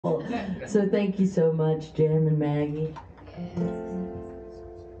So thank you so much, Jim and Maggie.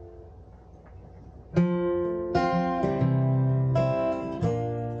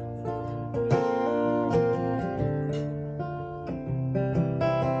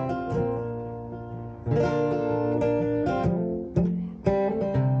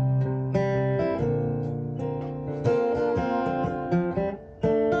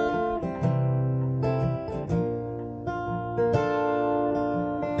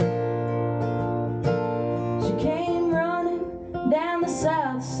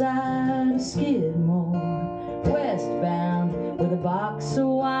 Side of Skidmore, westbound, with a box of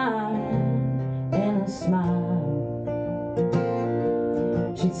wine and a smile.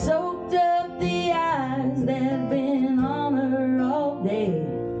 She'd soaked up the eyes that had been on her all day.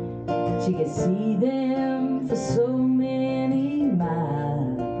 She could see them for so many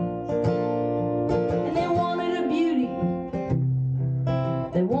miles. And they wanted a beauty,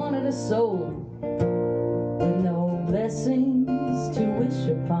 they wanted a soul with no blessings to wish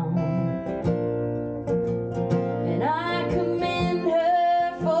upon. And I commend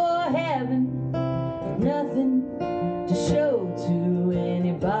her for having nothing to show to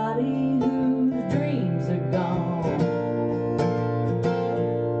anybody whose dreams are gone.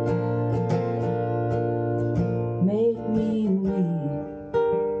 Make me weep,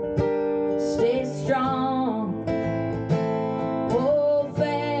 stay strong, hold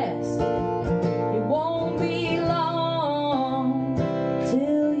fast, it won't be long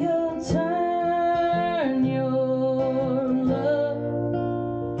till you'll turn your love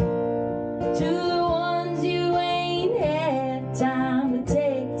to the ones you ain't had time to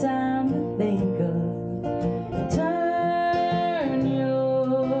take time to think of. Turn your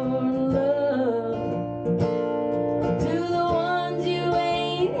love to the ones you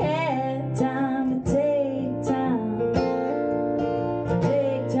ain't had time to take time to think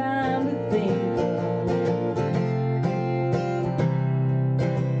of.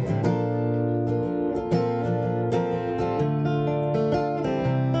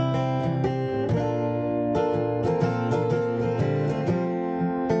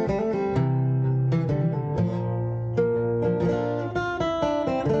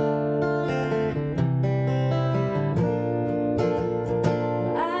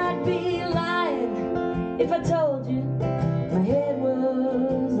 I'd be lying if I told you my head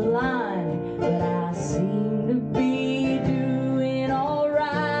was aligned, but I seem to be doing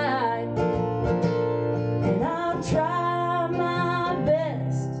alright. And I'll try my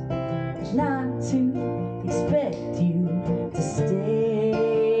best not to expect you to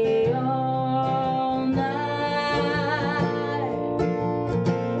stay all night.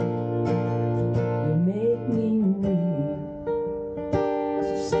 You make me weep,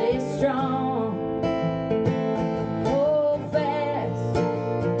 so stay strong, hold fast,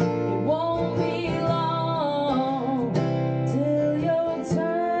 it won't be long till you'll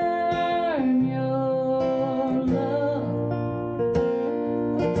turn your love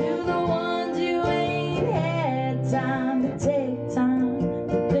to the ones you ain't had time to take time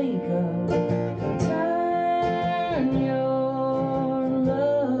to think of. Turn your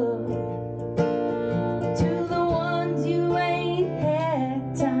love to the ones you ain't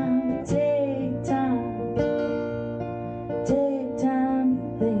had time to take time to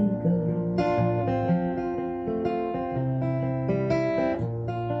think of.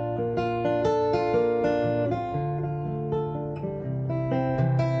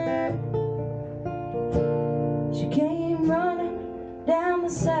 She came running down the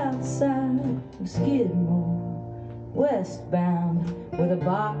south side of Skidmore, westbound, with a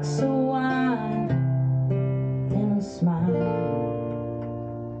box of wine and a smile.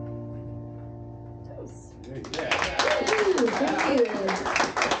 Thank you.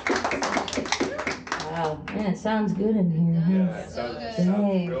 Wow, man, it sounds good in here. Yeah, it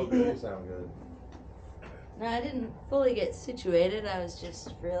sounds real good. You sound good. No, I didn't fully get situated. I was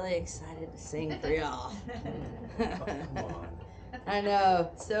just really excited to sing for y'all. Come on. I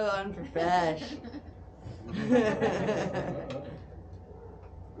know, so unprofesh. Going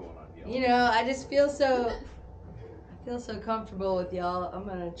on, You know, I just feel so comfortable with y'all. I'm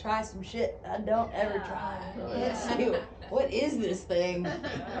gonna try some shit I don't ever try. Let's see, what is this thing?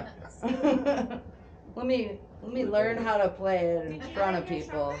 let me learn how to play it in front of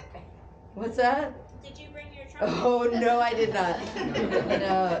people. What's that? Did you bring your trumpet? Oh no, I did not.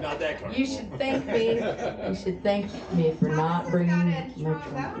 No, Not that comfortable. you should thank me. You should thank me for not bringing my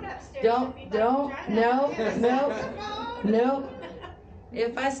trumpet. Nope.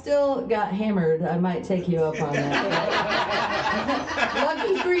 If I still got hammered, I might take you up on that.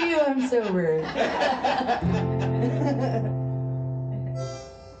 Lucky for you, I'm sober.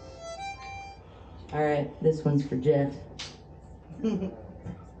 All right, this one's for Jeff. Aaron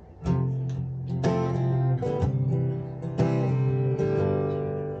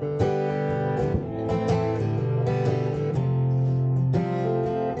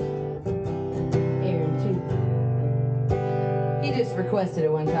too. He just requested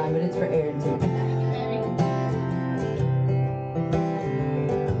it one time, but it's for Aaron too.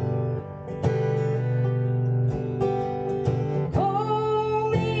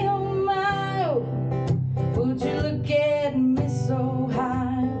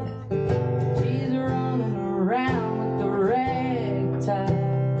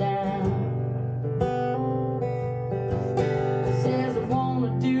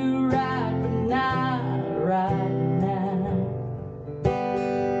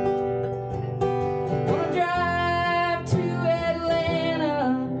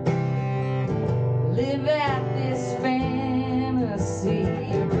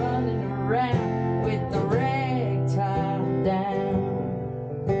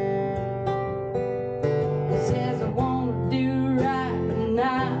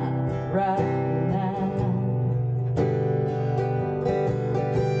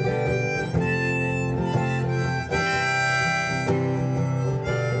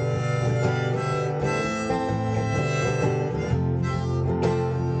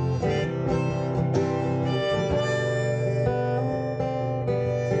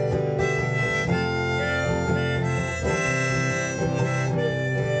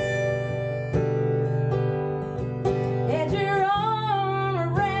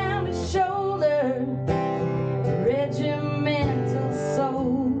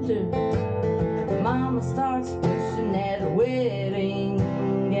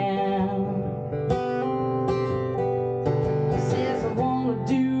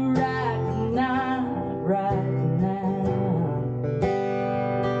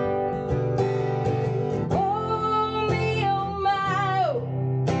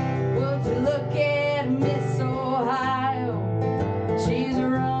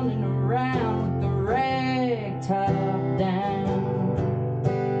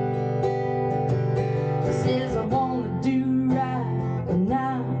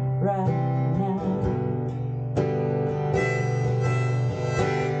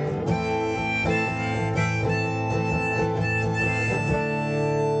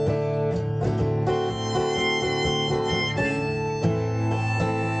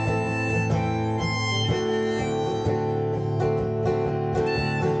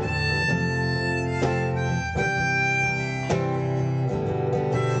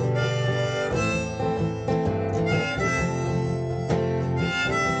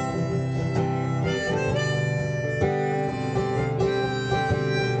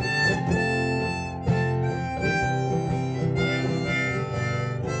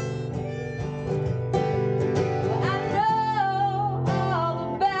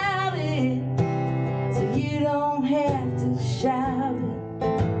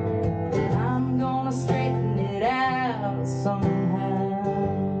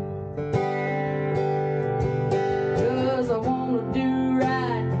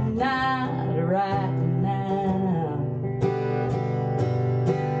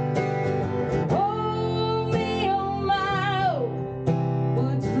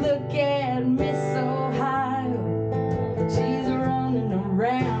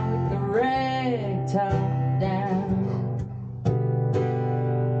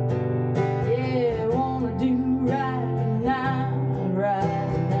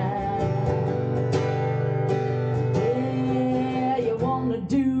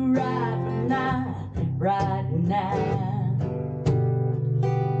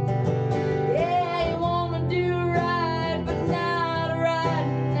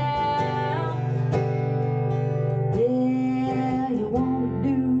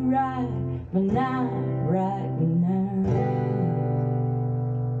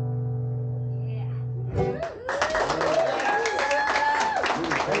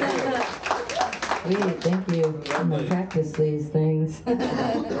 Thank you. I'm gonna practice these things.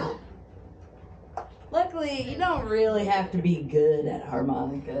 Luckily, you don't really have to be good at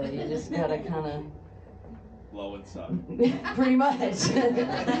harmonica. You just gotta kind of blow and suck. Pretty much.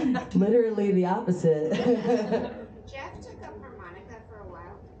 Literally the opposite. Jeff took up harmonica for a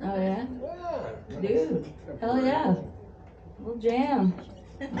while. Oh yeah? Yeah. Dude. Hell yeah. Little jam.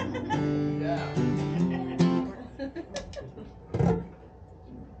 Yeah.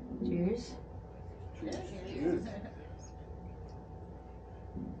 Cheers. Cheers.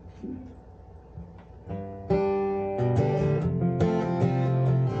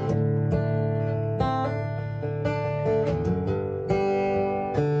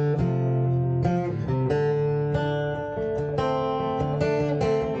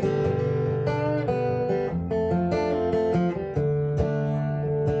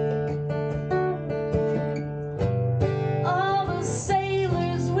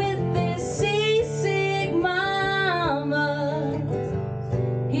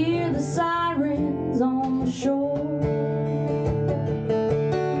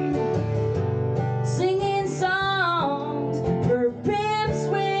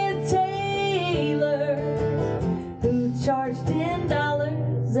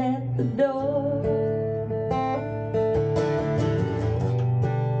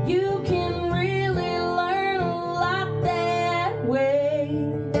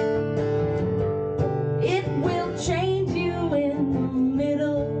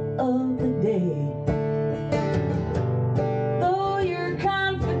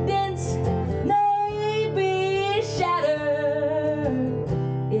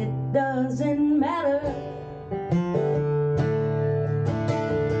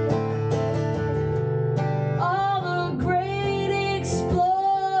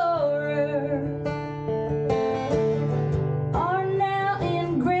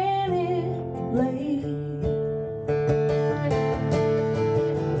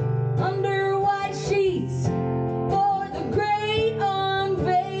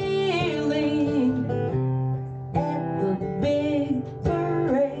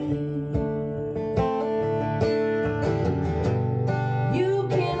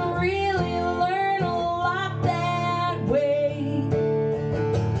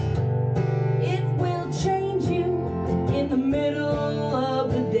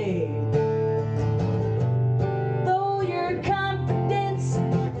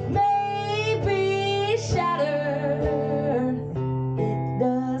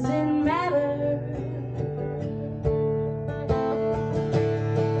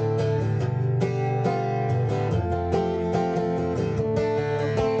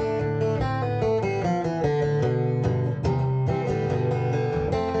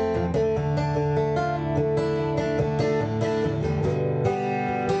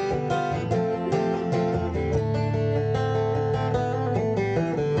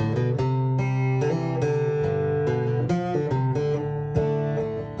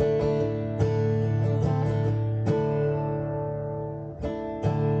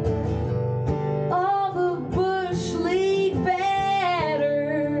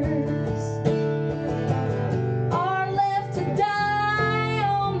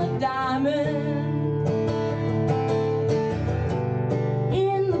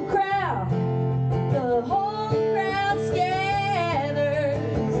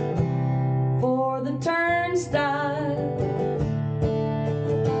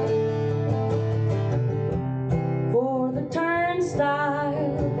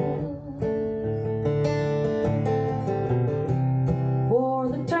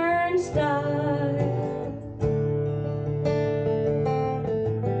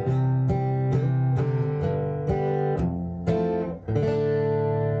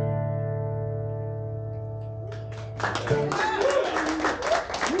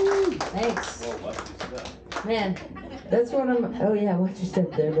 Thanks. Whoa, watch your step. Man, that's one of my, oh yeah, watch your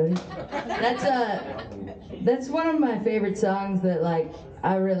step there, buddy. That's one of my favorite songs that, like,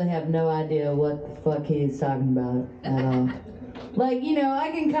 I really have no idea what the fuck he's talking about at all. Like, you know,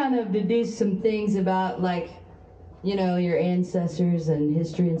 I can kind of deduce some things about, like, you know, your ancestors and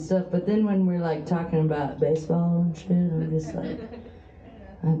history and stuff, but then when we're, like, talking about baseball and shit, I'm just like,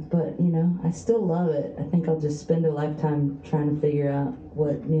 but, you know, I still love it. I think I'll just spend a lifetime trying to figure out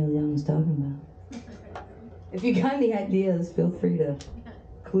what Neil Young's talking about. If you got any ideas, feel free to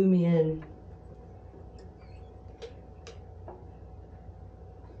clue me in.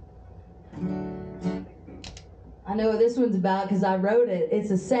 I know what this one's about because I wrote it.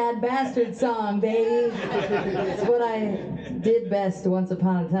 It's a sad bastard song, baby. It's what I did best once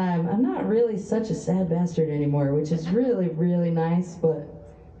upon a time. I'm not really such a sad bastard anymore, which is really, really nice, but,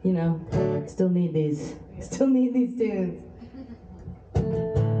 you know, still need these tunes.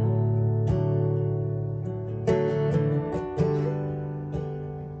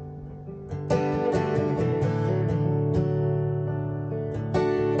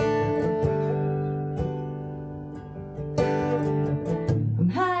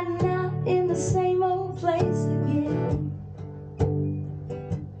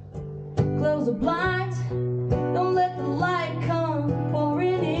 Close the blinds, don't let the light come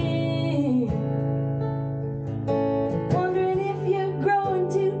pouring in. Wondering if you're growing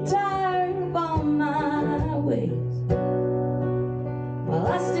too tired of all my ways. Well,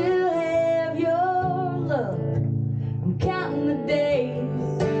 I still have your love. I'm counting the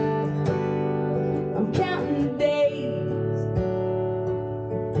days. I'm counting the days.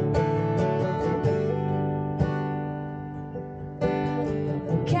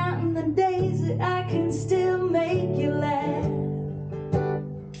 Counting the days that I can still make you laugh.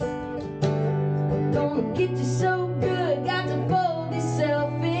 Gonna get you so good, got to fold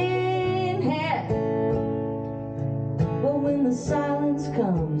yourself in half. But when the silence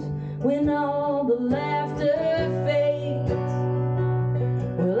comes, when all the laughter fades,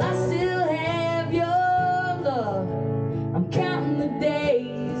 well, I still have your love. I'm counting the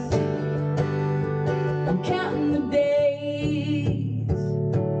days. I'm counting the days.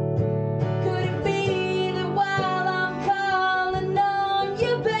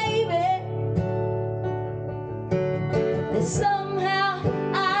 Somehow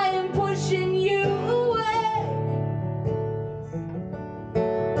I am pushing you away.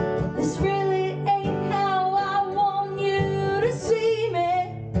 This really ain't how I want you to see me.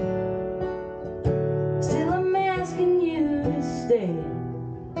 Still I'm asking you to stay.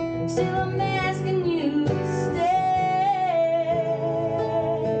 Still I'm asking you to stay.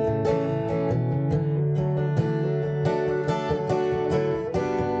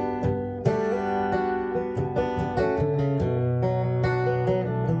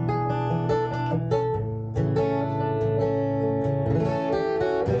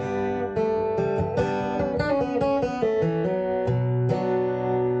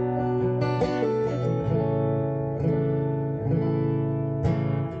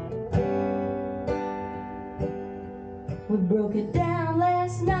 We broke it down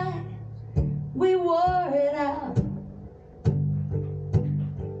last night, we wore it out.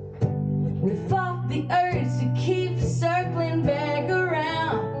 We fought the urge to keep circling back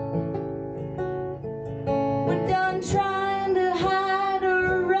around. We're done trying to hide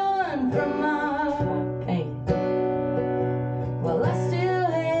or run from our pain. Well, I still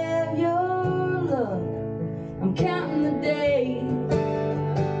have your love. I'm counting the days.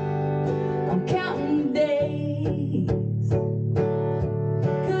 I'm counting the days.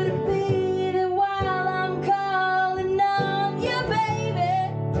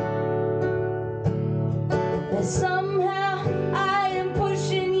 Somehow I am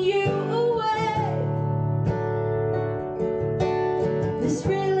pushing you away. This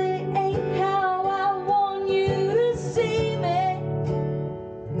really ain't how I want you to see me.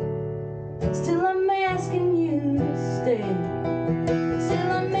 Still I'm asking you to stay.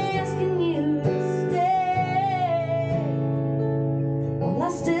 Still I'm asking you to stay. Well, I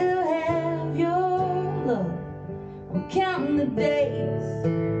still have your love. I'm counting the days.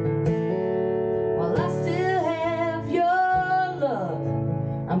 Well, I still have your love.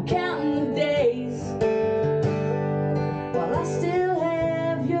 I'm counting the days. While I still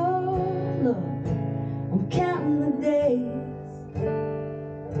have your love, I'm counting the days.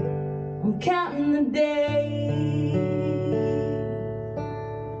 I'm counting the days.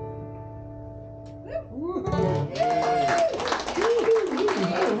 Oh,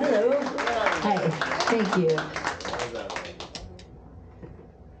 hello. Hi. Thank you.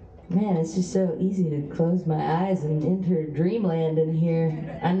 Man, it's just so easy to close my eyes and enter dreamland in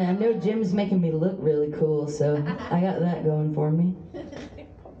here. I know Jim's making me look really cool, so I got that going for me.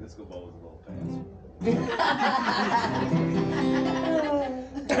 Disco ball was a little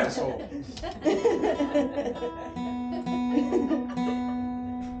fast. Asshole.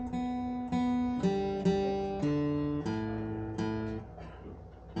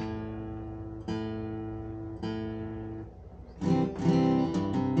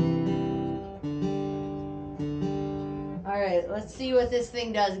 All right, let's see what this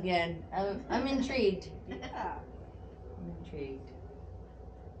thing does again. I'm intrigued. Yeah. I'm intrigued.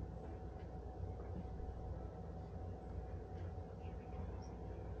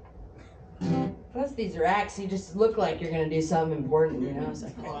 Plus, these racks, you just look like you're gonna do something important, you know? It's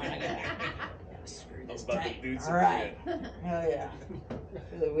like, hold on, I gotta screw this About to tight. do some All right. Hell yeah.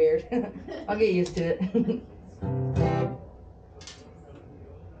 Really weird. I'll get used to it.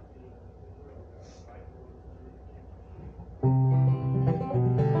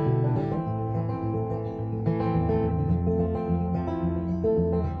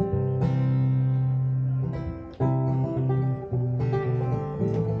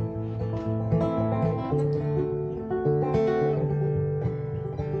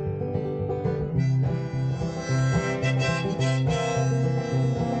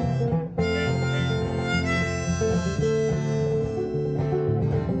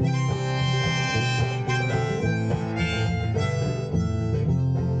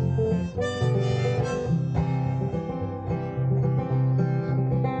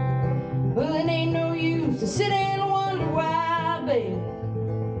 Well, it ain't no use to sit and wonder why, baby,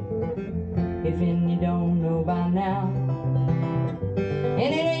 if you don't know by now. And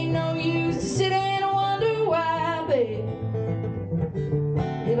it ain't no use to sit and wonder why, baby,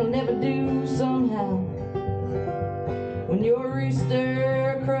 it'll never do somehow. When your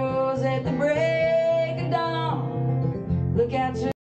rooster crows at the break of dawn, look out your